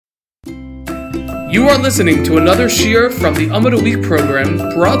You are listening to another shiur from the Amud a Week program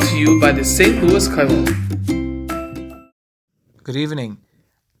brought to you by the St. Louis Kollel. Good evening.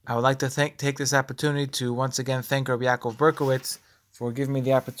 I would like to take this opportunity to once again thank Rabbi Yaakov Berkowitz for giving me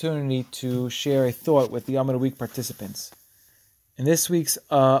the opportunity to share a thought with the Amud a Week participants. In this week's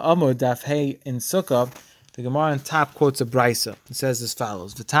Amud Daf Hey in Sukkah, the Gemara on top quotes a brisa. It says as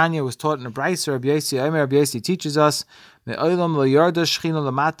follows: Vitanya was taught in a brisa. Rabbi Yossi teaches us, the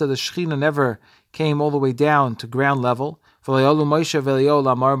Shechina never came all the way down to ground level. Moshe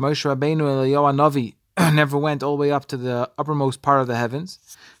Rabbeinu never went all the way up to the uppermost part of the heavens.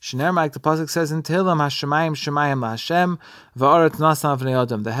 Like the pasuk says in Tehillim, Hashemayim Shemayim LaHashem, va'aretz nasan v'nei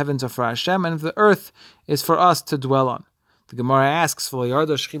Adam. The heavens are for Hashem, and the earth is for us to dwell on. The Gemara asks, did the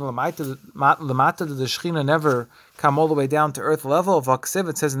Shechina never come all the way down to earth level?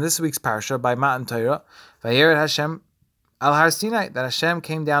 It says in this week's parsha by Matan Torah, Vayered Hashem al Har Sinai, that Hashem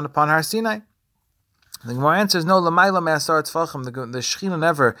came down upon Har Sinai. The Gemara answers, no, L'mayla me'asar tzfachim, the Shechina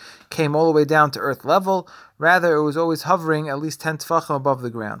never came all the way down to earth level, rather it was always hovering at least 10 tefachim above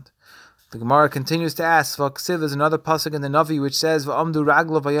the ground. The Gemara continues to ask, there's another pasuk in the Navi which says, V'amdu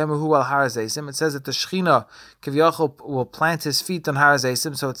raglo v'yemuhu al har zeisim. It says that the Shechina, Kiviyachol, will plant his feet on har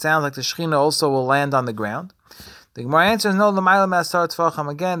zeisim, so it sounds like the Shechina also will land on the ground. The Gemara answers, no, L'mayla me'asar tzfachim.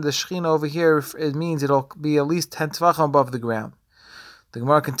 Again, the Shechina over here, it means it'll be at least 10 tefachim above the ground. The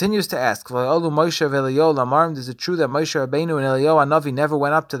Gemara continues to ask, is it true that Moshe Rabbeinu and Eliyahu Hanavi never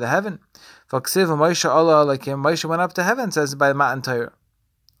went up to the heaven? Moshe went up to heaven, says by Matan Torah.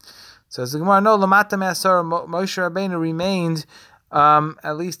 Says the Gemara, no, Lamata Me'asar, Moshe Rabbeinu remained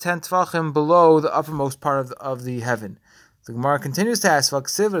at least 10 tefachim below the uppermost part of the heaven. The Gemara continues to ask, it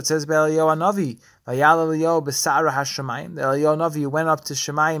says by Eliyahu Hanavi, Eliyahu Hanavi went up to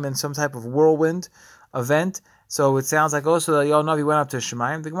Shemayim in some type of whirlwind event. So it sounds like also that Eliyahu Hanavi went up to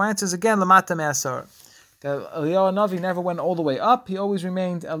Shemayim. The Gemara answers again, Lamata Me'asar, that Eliyahu Hanavi never went all the way up. He always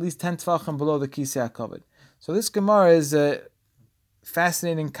remained at least 10 tefachim below the Kisei HaKavod. So this Gemara is a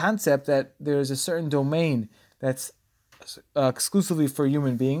fascinating concept that there is a certain domain that's exclusively for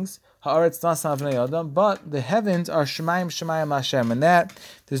human beings, Haaretz nasan v'nei Adam, but the heavens are Shemayim Hashem, and that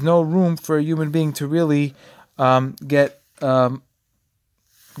there's no room for a human being to really go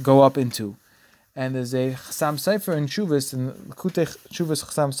up into. And there's a sans-serif in Shuvas, in Kutei Shuvas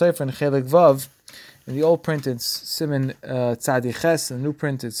sans-serif in Chelik Vav. In the old print, it's Siman Tzadi Ches. In the new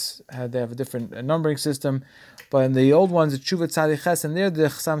print, they have a different numbering system. But in the old ones, it's Shuva Tzadi Ches. And there, the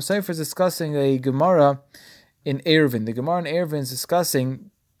sans-serif is discussing a Gemara in Eruvin. The Gemara in Eruvin is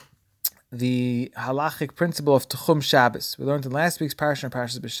discussing the halachic principle of Tchum Shabbos. We learned in last week's parsha,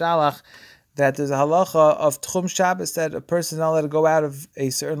 Parshas B'Shalach, that there's a halacha of Tchum Shabbos, that a person is not allowed to go out of a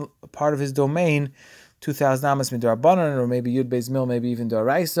certain part of his domain, 2,000 amas midrabanan, or maybe Yud Beis Mil, maybe even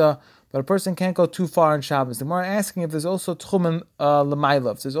D'Oraisa, but a person can't go too far on Shabbos. The Gemara asking if there's also Tchumen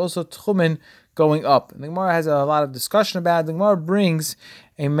L'maylav, there's also Tchumen going up. And the Gemara has a lot of discussion about it. The Gemara brings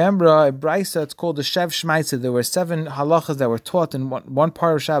a brisa, it's called the Shev Shmaitza. There were 7 halachas that were taught in one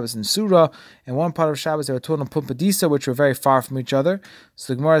part of Shabbos in Surah, and one part of Shabbos that were taught in Pumpadisa, which were very far from each other.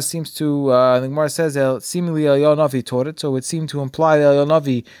 So the Gemara says that seemingly Eliyahu Hanavi taught it, so it would seem to imply that Eliyahu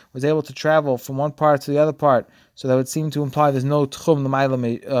Hanavi was able to travel from one part to the other part. So that would seem to imply there's no tchum l'mayla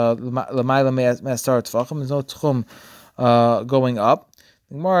me'asar tefachim, there's no tchum going up.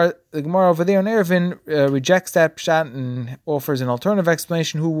 The Gemara over there in Eruvin rejects that pshat and offers an alternative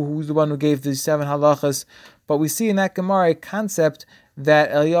explanation. Who's the one who gave these 7 halachas? But we see in that Gemara a concept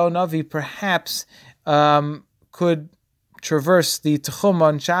that Eliyahu Hanavi perhaps could traverse the Tchum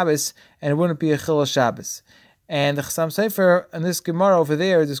on Shabbos and it wouldn't be a Chilul Shabbos. And the Chassam Sofer in this Gemara over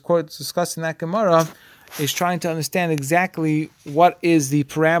there, this quote discussing that Gemara, is trying to understand exactly what is the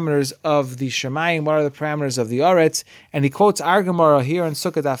parameters of the Shemayim, what are the parameters of the Aretz, and he quotes our Gemara here in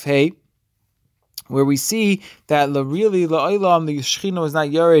Sukkah Daf Hey, where we see that really la'olam the Shechina was not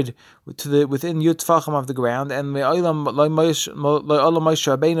yared to within Yud Tefachim of the ground, and la'olam Moshe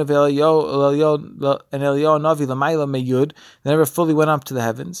Rabbeinu and Eliyahu Hanavi l'mayla meyud, they never fully went up to the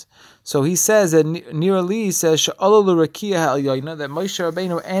heavens. So he says that Nir Ali says that Moshe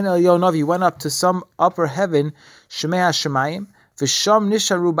Rabbeinu and Eliyahu Hanavi went up to some upper heaven, Shemei HaShemayim, v'sham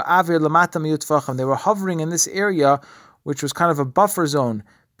nisharu ba'avir lamata miyud tefachim. They were hovering in this area, which was kind of a buffer zone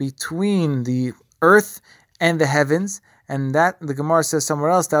between the earth and the heavens, and that the Gemara says somewhere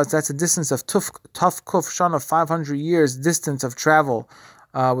else that's a distance of Tuf Kuf Shana, of 500 years distance of travel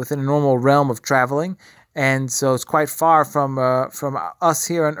within a normal realm of traveling, and so it's quite far from us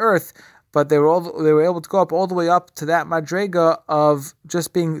here on earth. But they were able to go up all the way up to that madrega of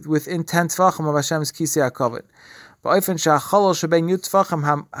just being within 10 tefachim of Hashem's Kisei HaKavod. And the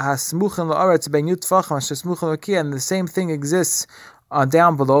same thing exists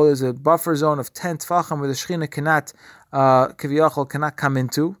down below. There's a buffer zone of 10 tfachim where the Shechina cannot come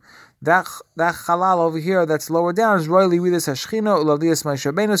into. That halal over here that's lower down is royally Lidas Hashchina Ulaliyas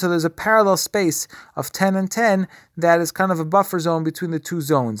Moshe Rabbeinu. So there's a parallel space of 10 and 10 that is kind of a buffer zone between the two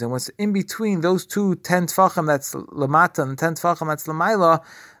zones. And what's in between those two 10 tfachim that's Lamata and 10 tfachim that's Lamaila,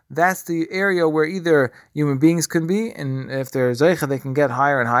 that's the area where either human beings can be, and if they're Zeicha, they can get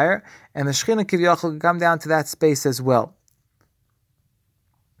higher and higher, and the Shechina Kiviyachal can come down to that space as well.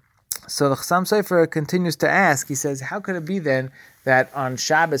 So the Chassam Sofer continues to ask, he says, how could it be then that on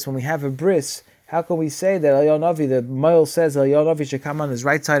Shabbos, when we have a bris, how can we say that Eliyahu Navi, the Moel says Eliyahu Navi should come on his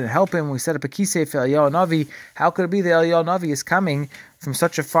right side and help him? We set up a kisei for Eliyahu Navi. How could it be that Eliyahu Navi is coming from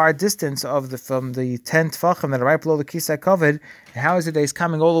such a far distance from the 10 tfachim that are right below the kisei covered? And how is it that he's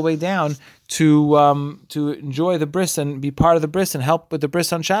coming all the way down to enjoy the bris and be part of the bris and help with the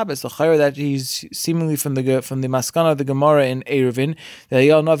bris on Shabbos? The chayr that he's seemingly from the maskana of the Gemara in Eruvin, that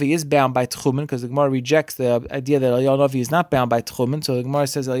Eliyahu Navi is bound by tchumen, because the Gemara rejects the idea that Eliyahu Navi is not bound by tchumen. So the Gemara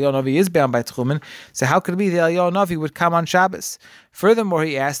says Eliyahu Navi is bound by tchumen. So how could it be that Eliyahu Navi would come on Shabbos? Furthermore,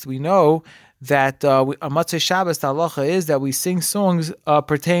 he asked, we know that on Matzah Shabbos, the halacha is that we sing songs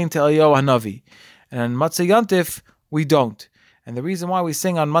pertaining to Eliyahu Navi, and on Matzah Yontif we don't. And the reason why we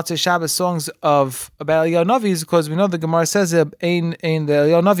sing on Matzah Shabbos songs about Eliyahu Navi is because we know the Gemara says that the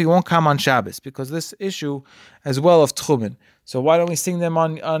Eliyahu Navi won't come on Shabbos because this issue as well of Tchumen. So why don't we sing them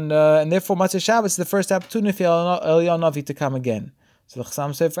on and therefore Matzah Shabbos is the first opportunity for Eliyahu Navi to come again. So the Chassam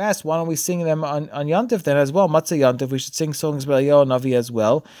Sofer asked, why don't we sing them on Yontif then as well? Matzah Yontif, we should sing songs about Eliyahu Navi as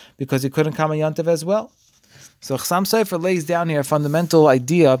well, because he couldn't come on Yontif as well. So Chassam Sofer lays down here a fundamental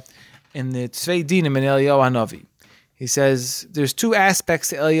idea in the Tzvei Dinim in Eliyahu Navi. He says there's two aspects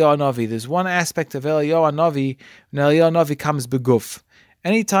to Eliyahu Navi. There's one aspect of Eliyahu Navi when Eliyahu Navi comes beguf.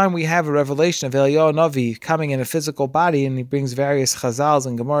 Anytime we have a revelation of Eliyahu Navi coming in a physical body, and he brings various chazals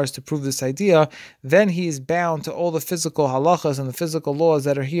and gemaras to prove this idea, then he is bound to all the physical halachas and the physical laws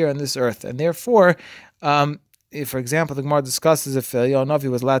that are here on this earth. And therefore, if, for example, the Gemara discusses if Eliyahu Navi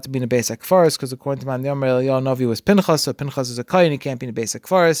was allowed to be in a Beis HaKfaros, because according to Man Yomer, Eliyahu Navi was Pinchas, so Pinchas is a Kohen, he can't be in a Beis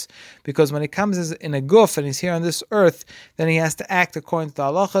HaKfaros, because when he comes in a guf and he's here on this earth, then he has to act according to the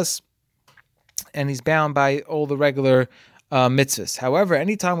halachas, and he's bound by all the regular mitzvahs. However,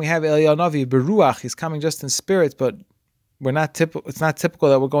 anytime we have Eliyahu Navi beruach, he's coming just in spirit, but it's not typical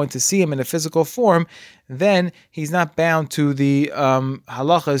that we're going to see him in a physical form, then he's not bound to the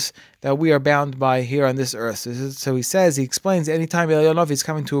halachas that we are bound by here on this earth. So he explains, anytime Eliyahu Navi is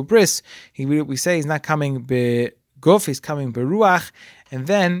coming to a bris, we say he's not coming beguf, he's coming beruach, and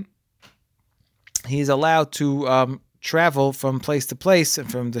then he's allowed to travel from place to place,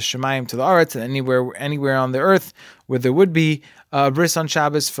 and from the Shemayim to the Aretz, and anywhere on the earth where there would be bris on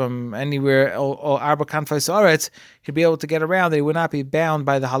Shabbos, from anywhere, or Arba Kanfais Aretz, he'd be able to get around. They would not be bound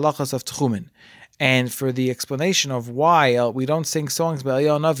by the halachas of Tchumen. And for the explanation of why we don't sing songs by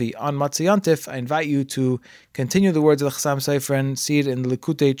Eliyahu Navi on Matzah Yontif, I invite you to continue the words of the Chassam Sofer and see it in the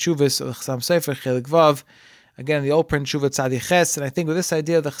Likutei Tshuvos of the Chassam Sofer, Chelik Vav. Again, the old print Shuvah Tzadi Ches, and I think with this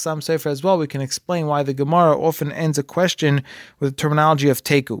idea of the Chassam Sofer as well, we can explain why the Gemara often ends a question with the terminology of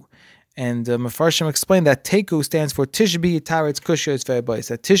Teku. And Mefarshim explained that Teku stands for Tishbi Taretz Kushos Ve'abayis.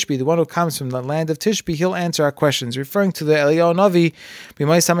 That Tishbi, the one who comes from the land of Tishbi, he'll answer our questions. Referring to the Eliyahu Navi,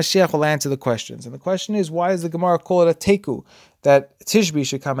 B'mais HaMashiach will answer the questions. And the question is, why does the Gemara call it a Teku? That Tishbi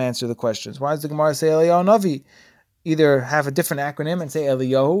should come answer the questions. Why does the Gemara say Eliyahu Navi? Either have a different acronym and say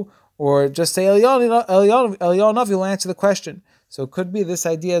Eliyahu, or just say Eliyahu Navi will answer the question. So it could be this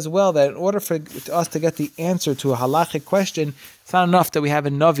idea as well, that in order for us to get the answer to a halachic question, it's not enough that we have a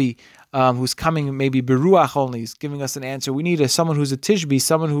Navi who's coming maybe beruach only, he's giving us an answer. We need someone who's a tishbi,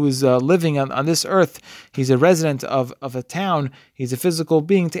 someone who is living on this earth. He's a resident of a town. He's a physical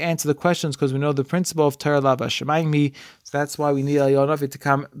being to answer the questions, because we know the principle of Torah Lav Hashemayim. So that's why we need Eliyahu Navi to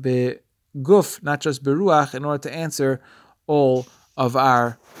come beguf, not just beruach, in order to answer all of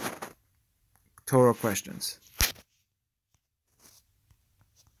our Torah questions.